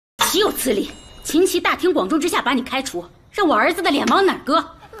岂有此理！秦琪大庭广众之下把你开除，让我儿子的脸往哪搁？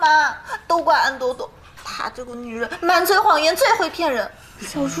妈，都怪安朵朵，她这个女人满嘴谎言，最会骗人。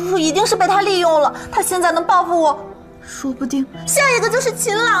小叔叔一定是被她利用了，他现在能报复我，说不定下一个就是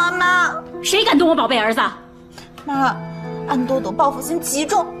秦朗啊！妈，谁敢动我宝贝儿子？妈，安朵朵报复心极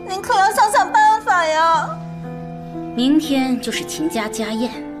重，您可要想想办法呀！明天就是秦家家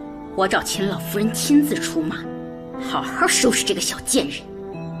宴，我找秦老夫人亲自出马，好好收拾这个小贱人。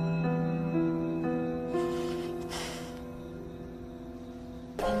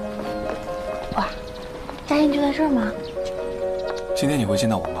哇，家宴就在这儿吗？今天你会见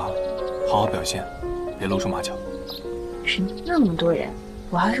到我妈，好好表现，别露出马脚。是那么多人，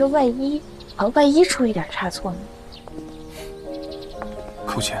我要是万一出一点差错呢？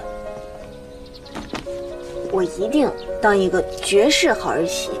扣钱。我一定当一个绝世好儿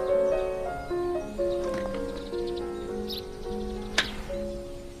媳。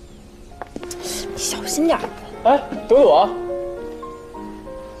你小心点。哎，朵朵。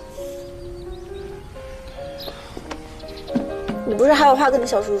你不是还有话跟你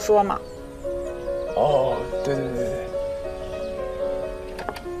小叔说吗？哦，对。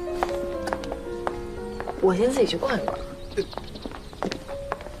我先自己去逛一逛。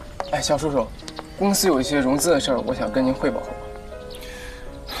哎，小叔叔，公司有一些融资的事儿，我想跟您汇报汇报。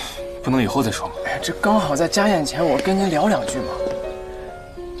不能以后再说吗？哎，这刚好在家宴前，我跟您聊两句嘛。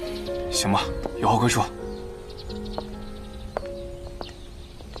行吧，有话快说。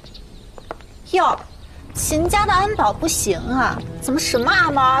哟，秦家的安保不行啊，怎么什么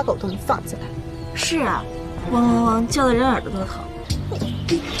阿猫阿狗都能放进来？是啊，汪汪汪叫的人耳朵都疼。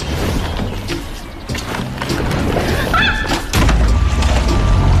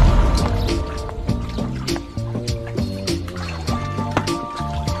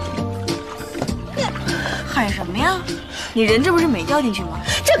喊什么呀？你人这不是没掉进去吗？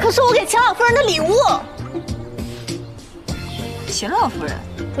这可是我给秦老夫人的礼物。秦老夫人？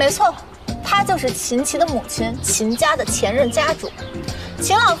没错，她就是秦琪的母亲，秦家的前任家主。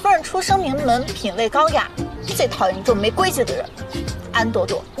秦老夫人出身名门，品味高雅，最讨厌这种没规矩的人。安朵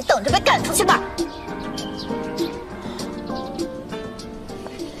朵，你等着被赶出去吧。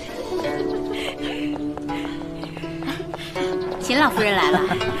秦老夫人来了。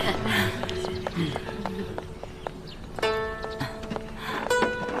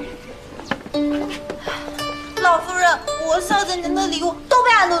老夫人，我孝敬您的礼物都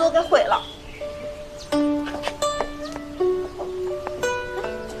被安朵朵给毁了。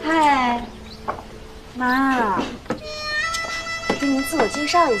嗨，妈，跟您自我介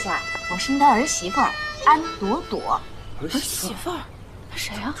绍一下，我是您的儿媳妇儿安朵朵。儿媳妇儿？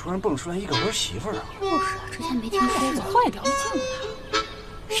谁呀？突然蹦出来一个儿媳妇儿啊！就是啊，之前没听说过。坏掉了，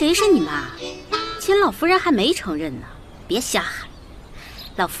谁是你妈？秦老夫人还没承认呢，别瞎喊。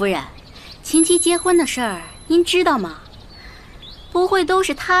老夫人，秦琪结婚的事儿您知道吗？不会都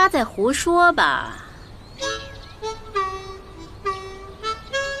是她在胡说吧？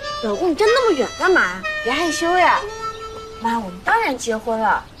老公，你站那么远干嘛？别害羞呀。妈，我们当然结婚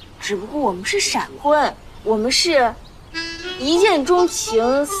了，只不过我们是闪婚，我们是一见钟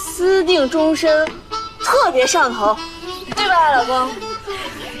情，私定终身，特别上头，对吧，老公？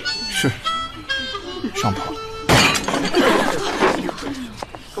是，上头了。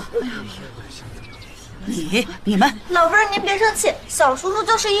你们，老夫人您别生气，小叔叔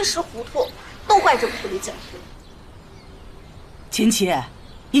就是一时糊涂，都怪这个狐狸精。秦琪，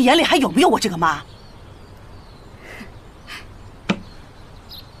你眼里还有没有我这个妈？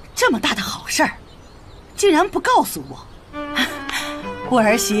这么大的好事儿，竟然不告诉我！我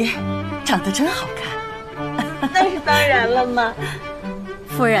儿媳长得真好看。那是当然了嘛。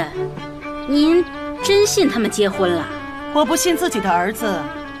夫人，您真信他们结婚了？我不信自己的儿子，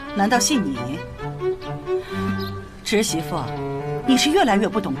难道信你？侄媳妇，你是越来越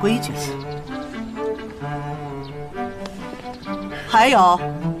不懂规矩了。还有，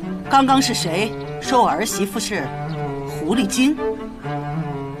刚刚是谁说我儿媳妇是狐狸精？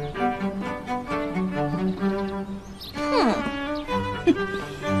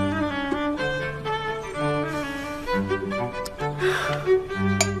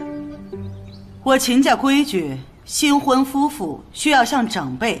我秦家规矩，新婚夫妇需要向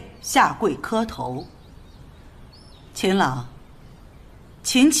长辈下跪磕头。秦朗，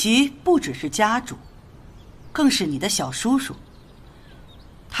秦琪不只是家主，更是你的小叔叔。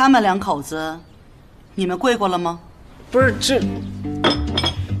他们两口子，你们跪过了吗？不是这，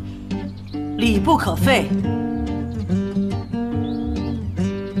礼不可废。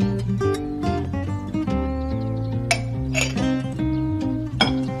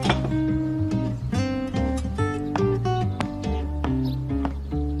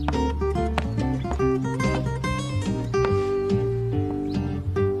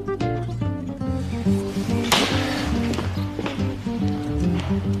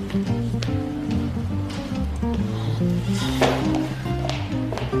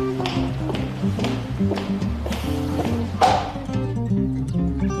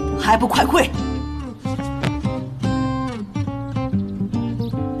还不快跪！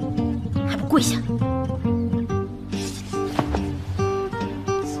还不跪下！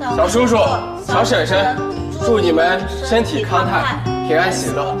小叔叔、小婶婶，祝你们身体康泰，平安喜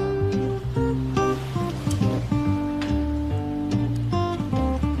乐。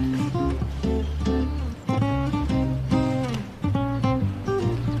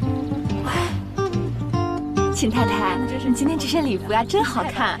秦太太，你今天这身礼服呀，真好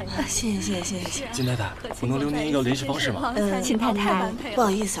看。谢谢。金太太，我能留您一个联系方式吗？秦太太，不好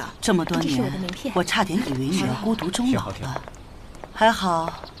意思啊，这么多年，我差点以为你要孤独终老了，还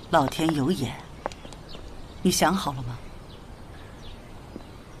好老天有眼。你想好了吗？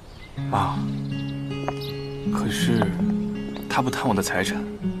妈，可是他不贪我的财产，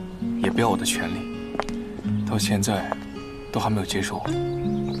也不要我的权利，到现在都还没有接受我。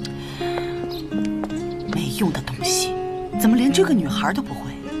没用的东西，怎么连追个女孩都不会？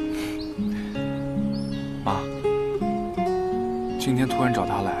妈，今天突然找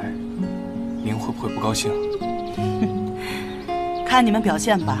他来，您会不会不高兴？看你们表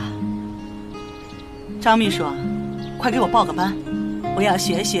现吧。张秘书，快给我报个班，我要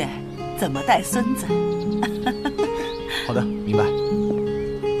学学怎么带孙子。好的，明白。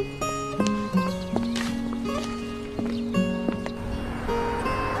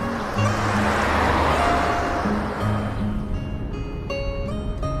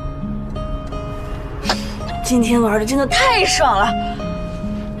今天玩的真的太爽了。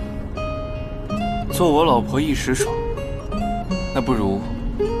做我老婆一时爽，那不如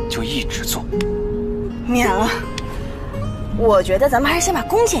就一直做。免了。我觉得咱们还是先把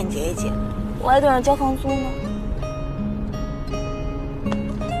工钱结一结，我还等着交房租呢。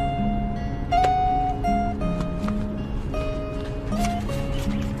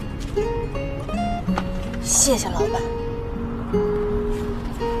谢谢老板。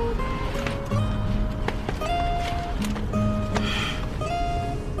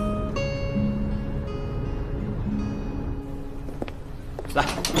来，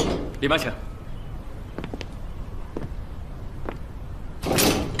里面请。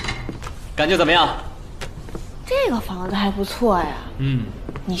感觉怎么样？这个房子还不错呀。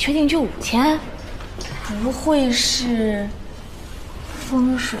你确定就5000？不会是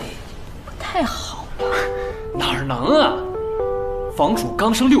风水不太好吧？哪儿能啊！房主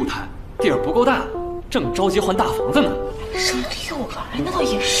刚生6胎，地儿不够大，正着急换大房子呢。生6个，哎，那倒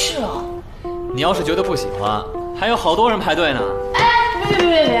也是啊。你要是觉得不喜欢，还有好多人排队呢。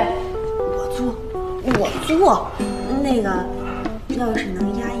别，我租。那个，要是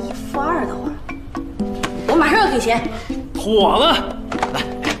能押1付2的话，我马上就给钱。妥了，来。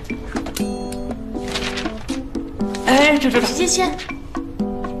哎，这直接签。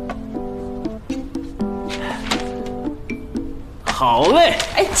好嘞。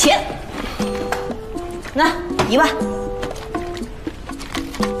哎，钱，那1万。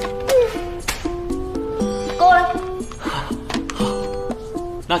够了。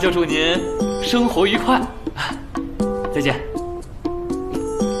那就祝您生活愉快，再见。